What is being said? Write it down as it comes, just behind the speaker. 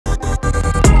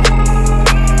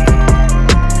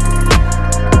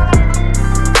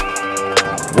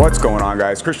What's going on,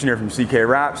 guys? Christian here from CK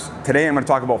Wraps. Today I'm going to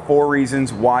talk about 4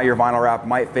 reasons why your vinyl wrap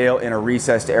might fail in a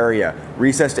recessed area.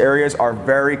 Recessed areas are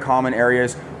very common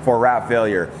areas for wrap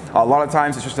failure. A lot of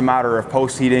times it's just a matter of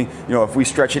post heating. You know, if we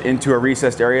stretch it into a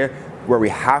recessed area where we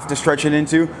have to stretch it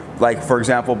into, like for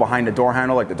example behind the door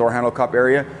handle, like the door handle cup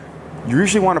area, you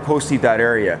usually want to post heat that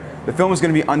area. The film is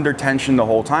going to be under tension the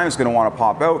whole time. It's going to want to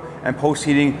pop out, and post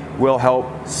heating will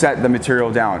help set the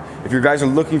material down. If you guys are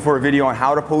looking for a video on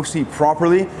how to post heat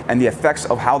properly and the effects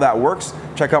of how that works,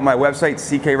 check out my website,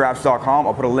 ckwraps.com.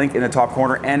 I'll put a link in the top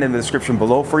corner and in the description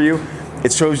below for you.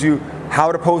 It shows you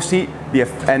how to post heat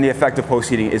and the effect of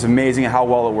post heating. Is amazing how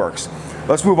well it works.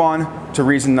 Let's move on to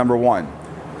reason number 1.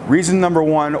 Reason number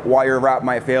 1 why your wrap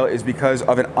might fail is because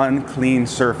of an unclean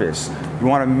surface. You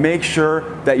want to make sure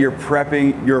that you're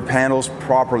prepping your panels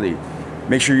properly.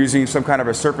 Make sure you're using some kind of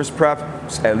a surface prep,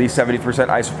 at least 70%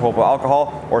 isopropyl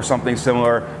alcohol or something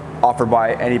similar offered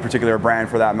by any particular brand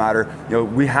for that matter. You know,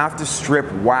 we have to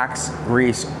strip wax,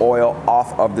 grease, oil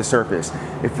off of the surface.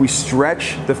 If we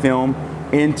stretch the film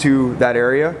into that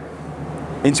area,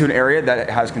 into an area that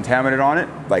has contaminant on it,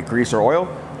 like grease or oil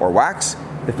or wax,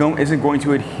 the film isn't going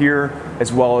to adhere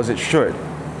as well as it should.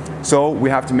 So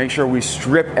we have to make sure we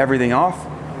strip everything off,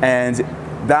 and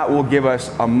that will give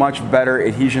us a much better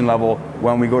adhesion level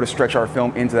when we go to stretch our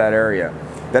film into that area.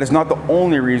 That is not the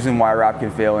only reason why a wrap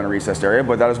can fail in a recessed area,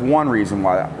 but that is one reason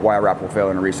why a wrap will fail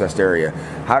in a recessed area.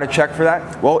 How to check for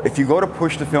that? Well, if you go to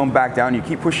push the film back down, you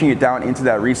keep pushing it down into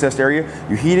that recessed area,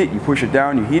 you heat it, you push it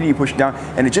down, you heat it, you push it down,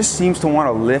 and it just seems to want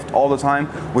to lift all the time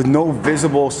with no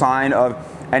visible sign of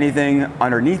anything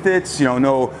underneath it, you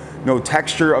know, no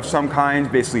texture of some kind,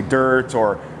 basically dirt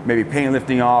or maybe paint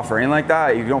lifting off or anything like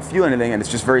that. You don't feel anything, and it's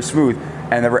just very smooth,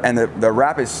 and the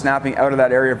wrap is snapping out of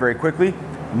that area very quickly.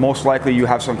 Most likely you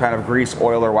have some kind of grease,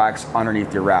 oil, or wax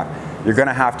underneath your wrap. You're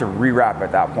gonna have to re-wrap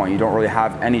at that point. You don't really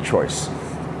have any choice.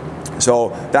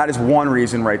 So that is one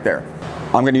reason right there.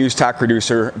 I'm gonna use Tack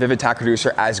Reducer, Vvivid Tack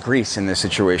Reducer as grease in this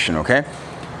situation, okay?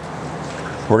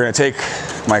 We're gonna take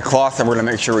my cloth and we're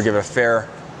gonna make sure we give a fair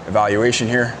evaluation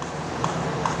here.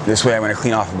 This way I'm going to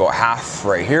clean off about half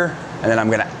right here, and then I'm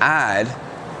going to add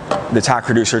the Tack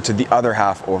Reducer to the other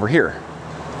half over here.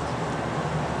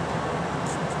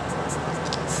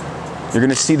 You're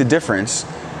going to see the difference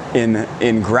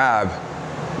in grab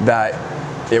that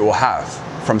it will have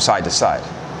from side to side.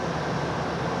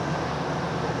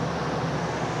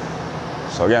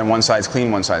 So again, one side's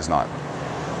clean, one side's not.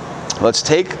 Let's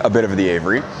take a bit of the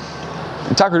Avery.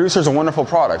 The Tack Reducer is a wonderful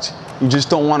product. You just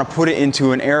don't want to put it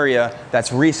into an area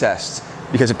that's recessed,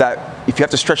 because if you have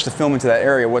to stretch the film into that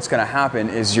area, what's going to happen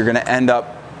is you're going to end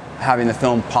up having the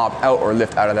film pop out or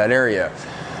lift out of that area.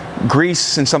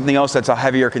 Grease and something else that's a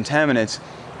heavier contaminant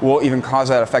will even cause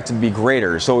that effect to be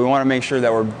greater. So we want to make sure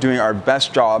that we're doing our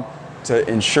best job to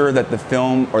ensure that the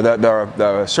film or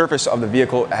the surface of the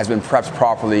vehicle has been prepped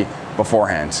properly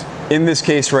beforehand. In this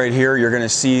case right here, you're going to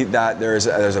see that there's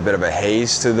a bit of a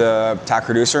haze to the Tack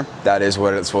Reducer. That is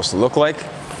what it's supposed to look like.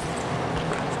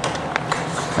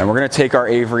 And we're going to take our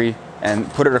Avery and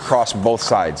put it across both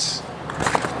sides.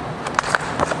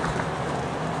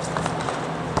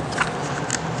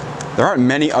 There aren't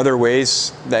many other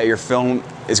ways that your film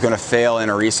is going to fail in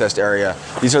a recessed area.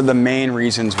 These are the main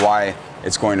reasons why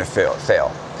it's going to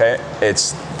fail. Okay,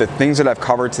 it's the things that I've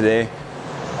covered today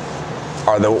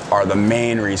are the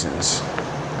main reasons.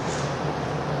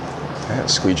 Okay,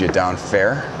 squeegee it down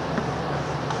fair.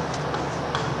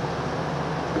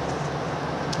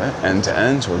 Okay, end to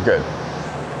end, we're good.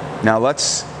 Now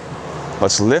let's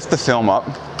lift the film up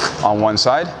on one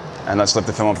side, and let's lift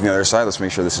the film up on the other side. Let's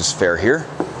make sure this is fair here.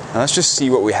 Now let's just see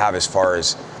what we have as far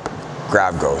as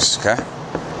grab goes. Okay,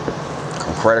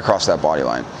 come right across that body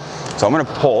line. So I'm going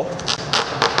to pull,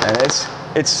 and it's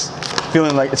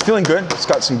feeling good. It's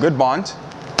got some good bond.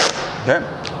 Okay,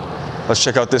 let's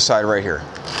check out this side right here.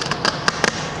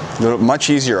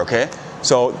 Much easier. Okay,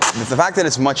 so the fact that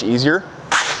it's much easier,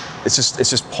 it's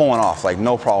just pulling off like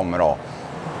no problem at all.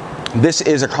 This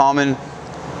is a common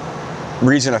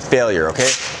reason of failure. Okay,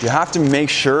 you have to make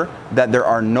sure that there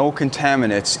are no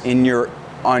contaminants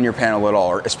on your panel at all,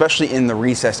 or especially in the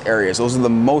recessed areas. Those are the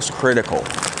most critical.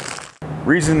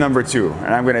 Reason number 2,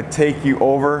 and I'm going to take you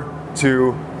over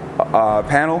to a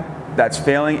panel that's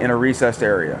failing in a recessed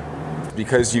area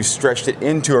because you stretched it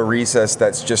into a recess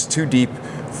that's just too deep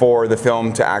for the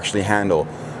film to actually handle.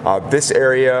 This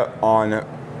area on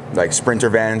like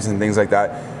Sprinter vans and things like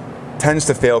that tends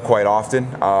to fail quite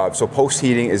often. So post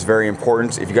heating is very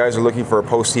important. If you guys are looking for a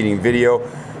post heating video,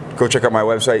 go check out my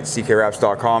website,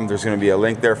 ckwraps.com. There's going to be a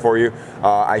link there for you.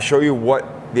 I show you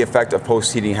what the effect of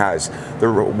post-heating has.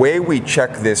 The way we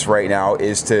check this right now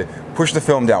is to push the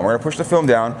film down. We're gonna push the film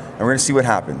down and we're gonna see what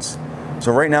happens.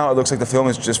 So right now it looks like the film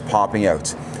is just popping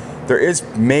out. There is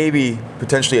maybe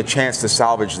potentially a chance to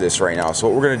salvage this right now. So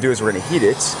what we're gonna do is we're gonna heat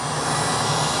it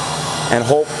and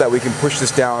hope that we can push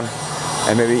this down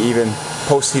and maybe even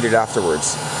post-heat it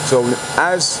afterwards. So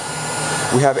as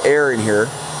we have air in here,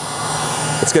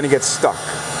 it's gonna get stuck.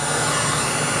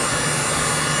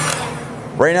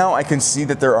 Right now I can see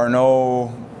that there are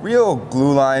no real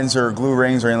glue lines or glue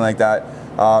rings or anything like that,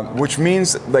 which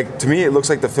means, like, to me it looks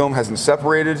like the film hasn't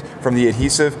separated from the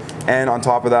adhesive, and on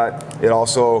top of that it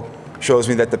also shows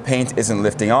me that the paint isn't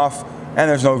lifting off and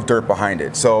there's no dirt behind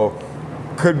it. So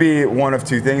could be one of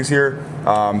two things here,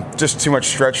 just too much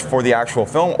stretch for the actual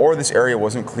film, or this area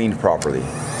wasn't cleaned properly.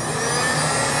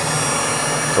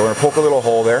 So we're gonna poke a little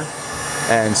hole there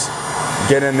and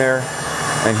get in there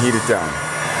and heat it down.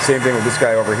 Same thing with this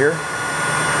guy over here.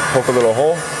 Poke a little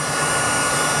hole,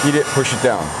 heat it, push it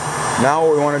down. Now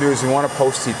what we want to do is we want to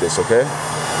post-heat this, okay?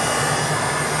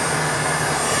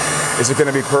 Is it going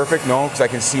to be perfect? No, because I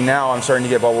can see now I'm starting to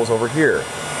get bubbles over here.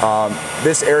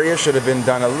 This area should have been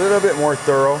done a little bit more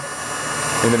thorough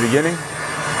in the beginning.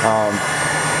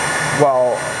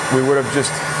 Well, we would have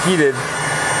just heated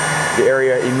the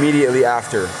area immediately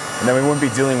after, and then we wouldn't be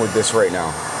dealing with this right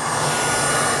now.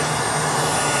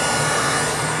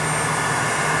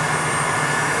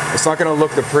 It's not going to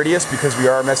look the prettiest because we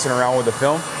are messing around with the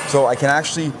film, so I can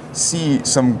actually see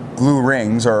some glue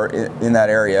rings or in that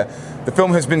area. The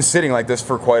film has been sitting like this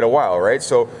for quite a while, right?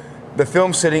 So the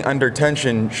film sitting under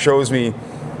tension shows me,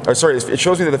 it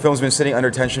shows me that the film's been sitting under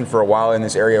tension for a while in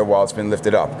this area while it's been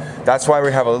lifted up. That's why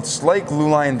we have a slight glue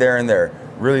line there and there,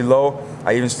 really low.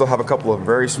 I even still have a couple of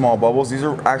very small bubbles. These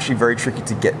are actually very tricky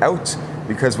to get out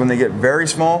because when they get very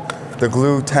small, the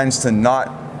glue tends to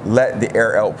not let the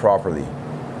air out properly.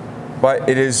 But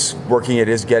it is working, it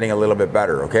is getting a little bit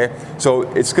better, okay?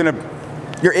 So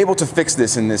you're able to fix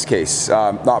this in this case.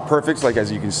 Not perfect, like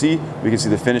as you can see. We can see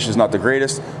the finish is not the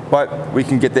greatest, but we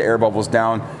can get the air bubbles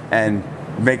down and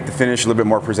make the finish a little bit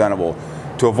more presentable.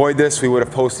 To avoid this, we would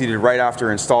have post-heated right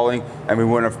after installing, and we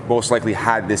wouldn't have most likely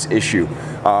had this issue.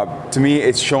 To me,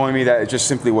 it's showing me that it just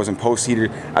simply wasn't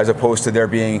post-heated, as opposed to there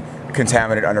being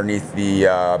contaminant underneath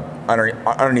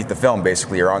the film,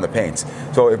 basically, or on the paint.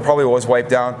 So it probably was wiped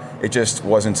down, it just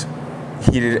wasn't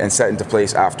heated and set into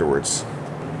place afterwards.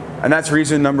 And that's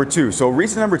reason number two. So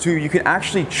reason number two, you can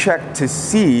actually check to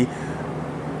see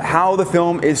how the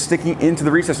film is sticking into the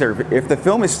recessed area. If the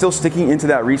film is still sticking into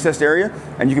that recessed area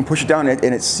and you can push it down and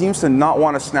it seems to not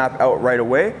want to snap out right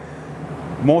away,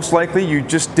 most likely you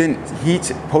just didn't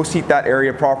post-heat that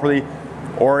area properly,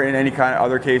 or in any kind of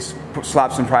other case,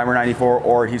 slap some primer 94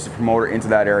 or adhesive promoter into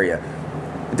that area.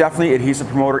 Definitely adhesive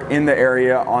promoter in the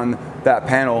area on that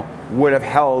panel would have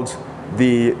held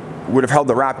the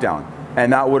wrap down,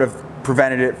 and that would have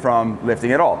prevented it from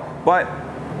lifting at all. But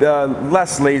the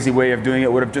less lazy way of doing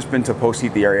it would have just been to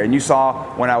post-heat the area. And you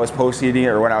saw when I was post-heating it,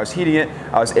 or when I was heating it,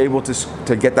 I was able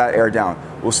to get that air down.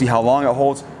 We'll see how long it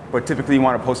holds, but typically you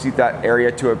want to post-heat that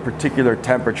area to a particular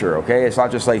temperature, okay? It's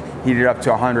not just like heat it up to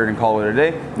 100 and call it a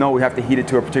day. No, we have to heat it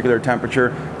to a particular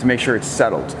temperature to make sure it's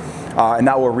settled. And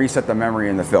that will reset the memory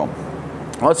in the film.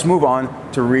 Let's move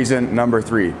on to reason number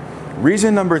three.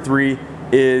 Reason number three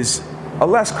is a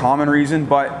less common reason,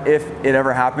 but if it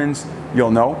ever happens,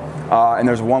 you'll know. And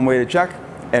there's one way to check,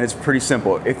 and it's pretty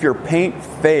simple. If your paint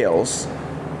fails,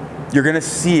 you're gonna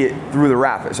see it through the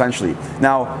wrap, essentially.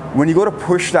 Now, when you go to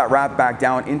push that wrap back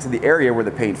down into the area where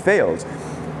the paint failed,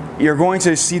 you're going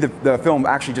to see the film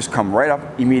actually just come right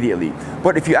up immediately.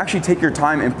 But if you actually take your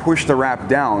time and push the wrap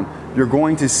down, you're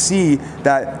going to see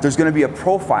that there's gonna be a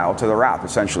profile to the wrap,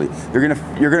 essentially. You're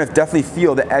gonna definitely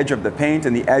feel the edge of the paint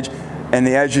and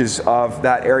the edges of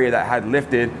that area that had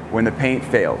lifted when the paint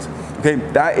failed. Okay,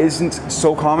 that isn't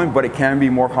so common, but it can be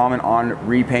more common on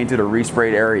repainted or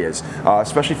resprayed areas,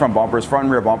 especially from bumpers. Front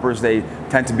and rear bumpers, they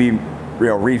tend to be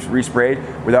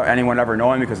resprayed without anyone ever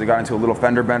knowing, because they got into a little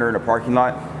fender bender in a parking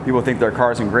lot. People think their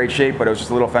car's in great shape, but it was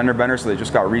just a little fender bender, so they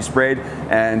just got resprayed,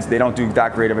 and they don't do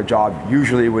that great of a job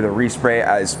usually with a respray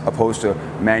as opposed to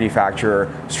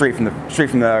manufacturer straight from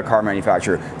the car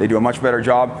manufacturer. They do a much better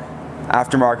job.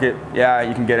 Aftermarket, yeah,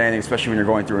 you can get anything, especially when you're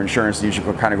going through insurance. You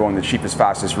usually kind of go in the cheapest,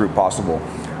 fastest route possible.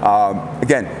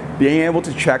 Again, being able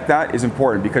to check that is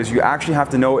important, because you actually have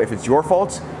to know if it's your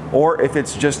fault or if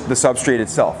it's just the substrate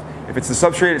itself. If it's the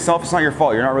substrate itself, it's not your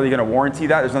fault. You're not really going to warranty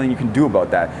that. There's nothing you can do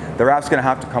about that. The wrap's going to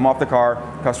have to come off the car.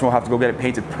 The customer will have to go get it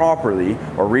painted properly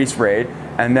or resprayed,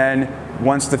 and then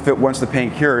once the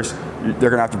paint cures, they're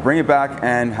going to have to bring it back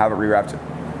and have it rewrapped.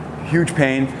 Huge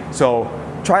pain. So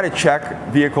try to check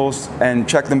vehicles and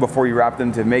check them before you wrap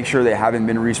them to make sure they haven't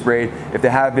been resprayed. If they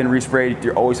have been resprayed,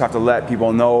 you always have to let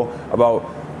people know about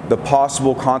the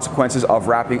possible consequences of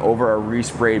wrapping over a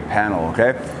resprayed panel,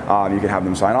 okay? You can have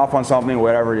them sign off on something,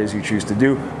 whatever it is you choose to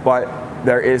do, but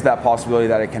there is that possibility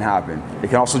that it can happen. It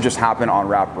can also just happen on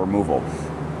wrap removal.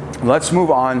 Let's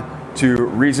move on to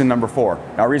reason number 4.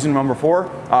 Now, reason number 4,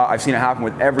 I've seen it happen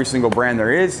with every single brand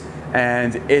there is,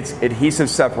 and it's adhesive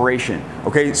separation.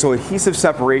 Okay, so adhesive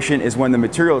separation is when the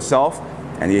material itself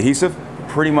and the adhesive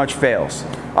pretty much fails.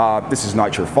 This is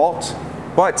not your fault,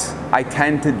 but I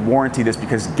tend to warranty this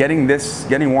because getting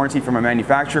warranty from a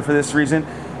manufacturer for this reason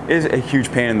is a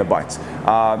huge pain in the butt.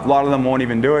 A lot of them won't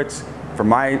even do it. From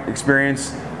my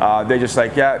experience, they're just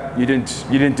like, yeah, you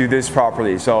didn't do this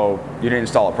properly, so you didn't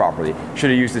install it properly. Should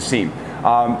have used the seam.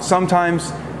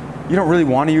 Sometimes you don't really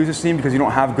want to use a seam because you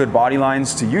don't have good body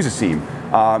lines to use a seam.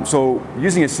 So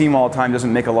using a seam all the time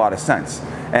doesn't make a lot of sense.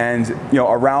 And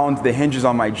around the hinges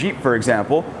on my Jeep, for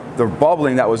example, the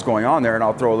bubbling that was going on there, and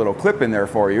I'll throw a little clip in there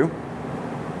for you,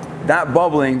 that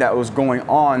bubbling that was going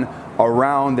on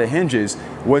around the hinges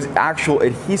was actual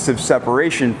adhesive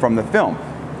separation from the film.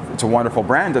 It's a wonderful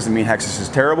brand, doesn't mean Hexus is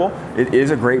terrible. It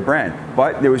is a great brand,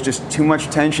 but there was just too much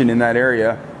tension in that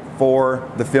area for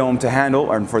the film to handle,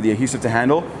 or for the adhesive to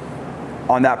handle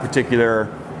on that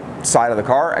particular side of the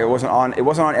car. It wasn't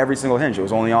on every single hinge. It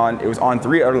was on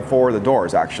 3 out of 4 of the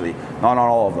doors, actually, not on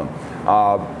all of them.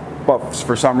 But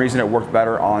for some reason it worked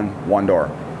better on one door.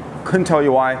 Couldn't tell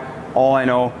you why. All I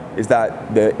know is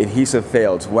that the adhesive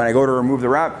failed. When I go to remove the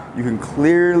wrap, you can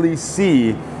clearly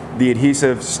see the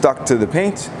adhesive stuck to the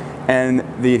paint and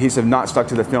the adhesive not stuck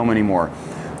to the film anymore.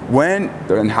 When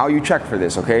and how you check for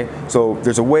this, okay? So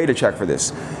there's a way to check for this.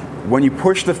 When you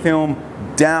push the film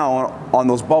down on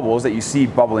those bubbles that you see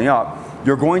bubbling up,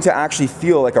 you're going to actually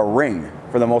feel like a ring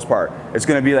for the most part. It's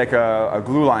going to be like a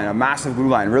glue line, a massive glue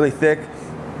line, really thick,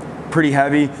 pretty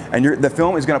heavy, and the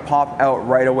film is going to pop out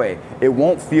right away. It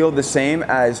won't feel the same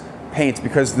as paint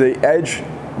because the edge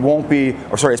won't be,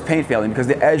 or sorry, it's paint failing because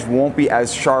the edge won't be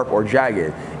as sharp or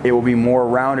jagged. It will be more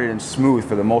rounded and smooth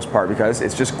for the most part because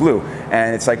it's just glue,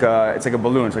 and it's like a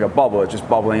balloon, it's like a bubble, it's just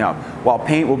bubbling up. While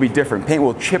paint will be different. Paint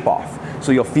will chip off,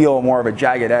 so you'll feel more of a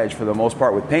jagged edge for the most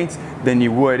part with paint than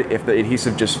you would if the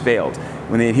adhesive just failed.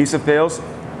 When the adhesive fails,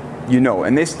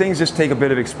 and these things just take a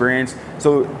bit of experience.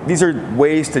 So these are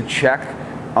ways to check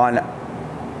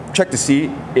to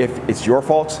see if it's your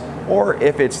fault or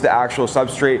if it's the actual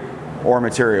substrate or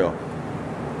material.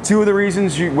 2 of the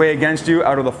reasons you weigh against you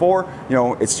out of the 4,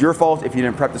 it's your fault if you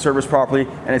didn't prep the surface properly,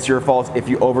 and it's your fault if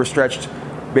you overstretched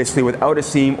basically without a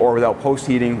seam or without post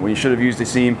heating when you should have used a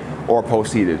seam or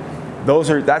post heated.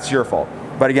 That's your fault.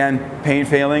 But again, paint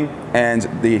failing and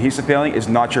the adhesive failing is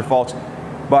not your fault,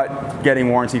 but getting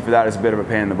warranty for that is a bit of a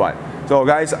pain in the butt. So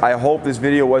guys, I hope this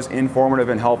video was informative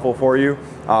and helpful for you.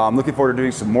 I'm looking forward to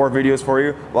doing some more videos for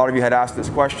you. A lot of you had asked this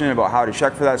question about how to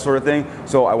check for that sort of thing,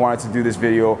 so I wanted to do this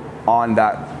video on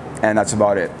that, and that's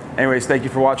about it. Anyways, thank you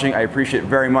for watching. I appreciate it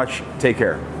very much. Take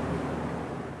care.